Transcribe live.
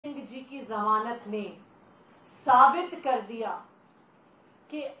की जमानत ने साबित कर दिया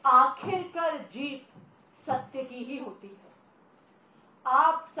कि आखिरकार जीत सत्य की ही होती है।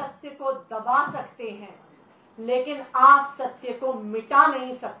 आप सत्य को दबा सकते हैं, लेकिन आप सत्य को मिटा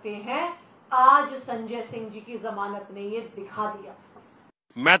नहीं सकते हैं। आज संजय सिंह जी की जमानत ने ये दिखा दिया।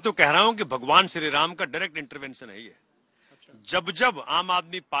 मैं तो कह रहा हूं कि भगवान श्री राम का डायरेक्ट इंटरवेंशन है ये। जब जब आम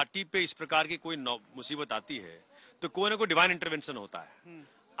आदमी पार्टी पे इस प्रकार की कोई मुसीबत आती है तो कोई ना कोई डिवाइन इंटरवेंशन होता है।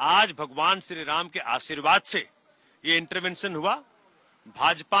 आज भगवान श्री राम के आशीर्वाद से ये इंटरवेंशन हुआ।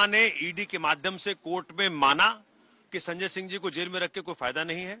 भाजपा ने ईडी के माध्यम से कोर्ट में माना कि संजय सिंह जी को जेल में रख के कोई फायदा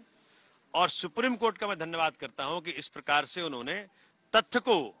नहीं है, और सुप्रीम कोर्ट का मैं धन्यवाद करता हूं कि इस प्रकार से उन्होंने तथ्य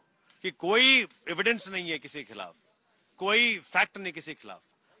को, कि कोई एविडेंस नहीं है किसी के खिलाफ, कोई फैक्ट नहीं किसी के खिलाफ,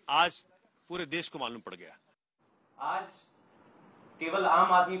 आज पूरे देश को मालूम पड़ गया। आज केवल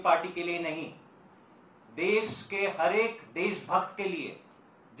आम आदमी पार्टी के लिए नहीं, देश के हर एक देशभक्त के लिए,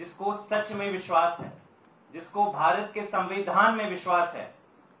 जिसको सच में विश्वास है, जिसको भारत के संविधान में विश्वास है,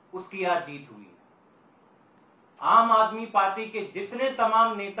 उसकी आज जीत हुई है। आम आदमी पार्टी के जितने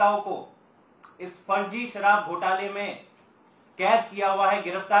तमाम नेताओं को इस फर्जी शराब घोटाले में कैद किया हुआ है,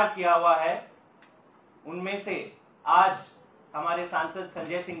 गिरफ्तार किया हुआ है, उनमें से आज हमारे सांसद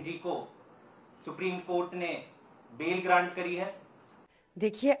संजय सिंह जी को सुप्रीम कोर्ट ने बेल ग्रांट करी है।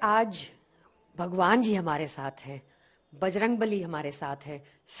 देखिए, आज भगवान जी हमारे साथ हैं, बजरंग बली हमारे साथ है,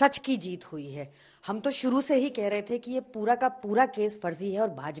 सच की जीत हुई है। हम तो शुरू से ही कह रहे थे कि ये पूरा का पूरा केस फर्जी है और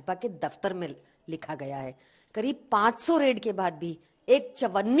भाजपा के दफ्तर में लिखा गया है। करीब 500 रेड के बाद भी एक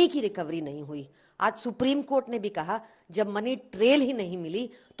चवन्नी की रिकवरी नहीं हुई। आज सुप्रीम कोर्ट ने भी कहा, जब मनी ट्रेल ही नहीं मिली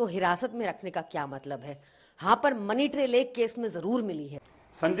तो हिरासत में रखने का क्या मतलब है। हाँ, पर मनी ट्रेल एक केस में जरूर मिली है।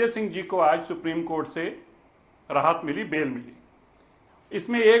 संजय सिंह जी को आज सुप्रीम कोर्ट से राहत मिली, बेल मिली।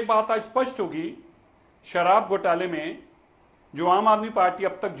 इसमें एक बात आज स्पष्ट होगी, शराब घोटाले में जो आम आदमी पार्टी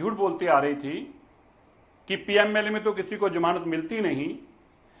अब तक झूठ बोलती आ रही थी कि पीएमएलए में तो किसी को जमानत मिलती नहीं,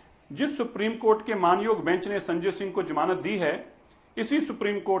 जिस सुप्रीम कोर्ट के मानयोग बेंच ने संजय सिंह को जमानत दी है, इसी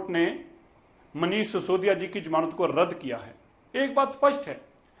सुप्रीम कोर्ट ने मनीष सिसोदिया जी की जमानत को रद्द किया है। एक बात स्पष्ट है,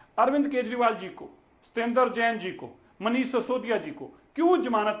 अरविंद केजरीवाल जी को, सत्येंद्र जैन जी को, मनीष सिसोदिया जी को क्यों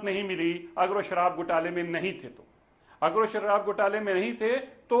जमानत नहीं मिली अगर वो शराब घोटाले में नहीं थे तो? अगर वो शराब घोटाले में नहीं थे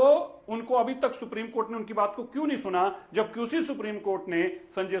तो उनको अभी तक सुप्रीम कोर्ट ने उनकी बात को क्यों नहीं सुना, जबकि उसी सुप्रीम कोर्ट ने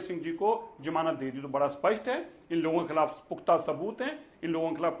संजय सिंह जी को जमानत दे दी। तो बड़ा स्पष्ट है, इन लोगों के खिलाफ पुख्ता सबूत हैं, इन लोगों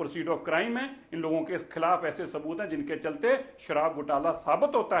के खिलाफ प्रोसीड ऑफ क्राइम है, इन लोगों के खिलाफ ऐसे सबूत हैं जिनके चलते शराब घोटाला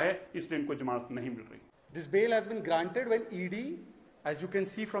साबित होता है, इसलिए इनको जमानत नहीं मिल रही। This bell has been granted when ED, as you can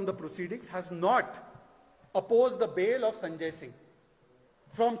see from the proceedings, has not opposed the bell of Sanjay Singh.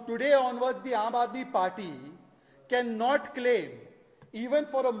 From today onwards, the Aam Aadmi Party cannot claim, even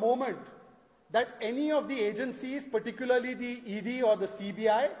for a moment, that any of the agencies, particularly the ED or the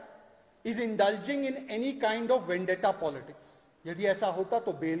CBI, is indulging in any kind of vendetta politics. यदि ऐसा होता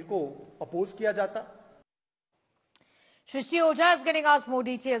तो bell को oppose किया जाता। Shrishti Ojha is getting us more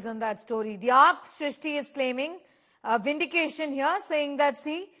details on that story. The AAP, Shrishti, is claiming vindication here, saying that,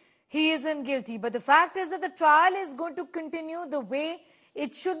 see, he isn't guilty. But the fact is that the trial is going to continue the way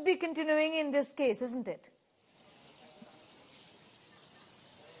it should be continuing in this case, isn't it?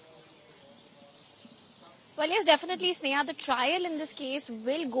 Well, yes, definitely, Sneha. The trial in this case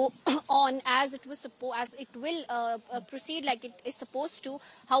will go on as it was proceed like it is supposed to.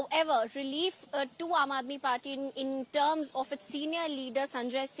 However, relief to Aam Aadmi Party in terms of its senior leader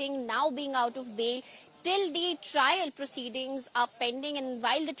Sanjay Singh now being out of bail till the trial proceedings are pending, and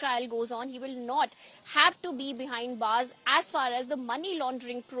while the trial goes on, he will not have to be behind bars as far as the money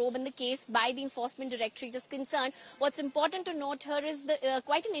laundering probe in the case by the Enforcement Directorate is concerned. What's important to note here is the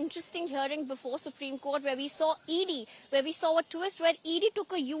quite an interesting hearing before Supreme Court where we saw ED, where we saw a twist where ED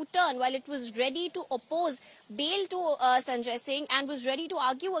took a U-turn while it was ready to oppose bail to Sanjay Singh and was ready to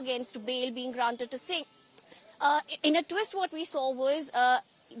argue against bail being granted to Singh. In a twist, what we saw was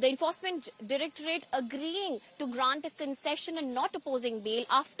the Enforcement Directorate agreeing to grant a concession and not opposing bail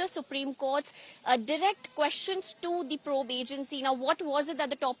after Supreme Court's direct questions to the probe agency. Now, what was it that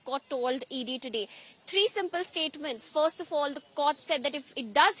the top court told ED today? 3 simple statements. First of all, the court said that if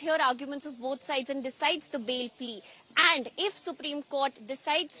it does hear arguments of both sides and decides the bail plea, and if Supreme Court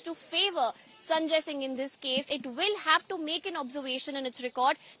decides to favor Sanjay Singh in this case, it will have to make an observation in its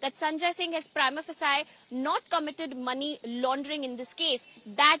record that Sanjay Singh has prima facie not committed money laundering in this case.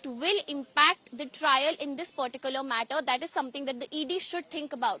 That will impact the trial in this particular matter. That is something that the ED should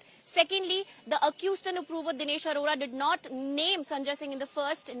think about. Secondly, the accused and approver Dinesh Arora did not name Sanjay Singh in the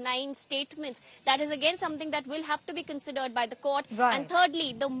first 9 statements. That is again something that will have to be considered by the court. Right. And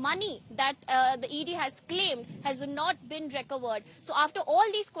thirdly, the money that the ED has claimed has not not been recovered. So after all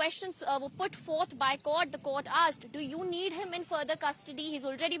these questions were put forth by court, the court asked, do you need him in further custody? He's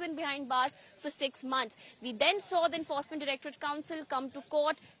already been behind bars for 6 months. We then saw the Enforcement Directorate Council come to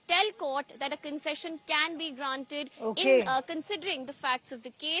court, tell court that a concession can be granted in considering the facts of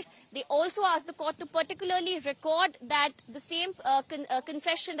the case. They also asked the court to particularly record that the same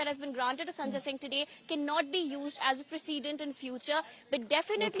concession that has been granted to Sanjay Singh today cannot be used as a precedent in future. But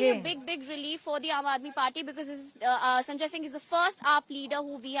definitely a big relief for the Aam Aadmi Party, because this is, Sanjay Singh is the first AAP leader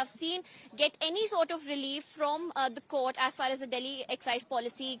who we have seen get any sort of relief from the court as far as the Delhi excise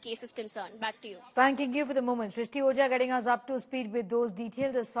policy case is concerned. Back to you. Thanking you for the moment. Shrishti Ojha getting us up to speed with those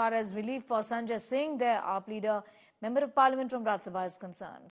details as far as relief for Sanjay Singh, their AAP leader, Member of Parliament from Rajya Sabha, is concerned.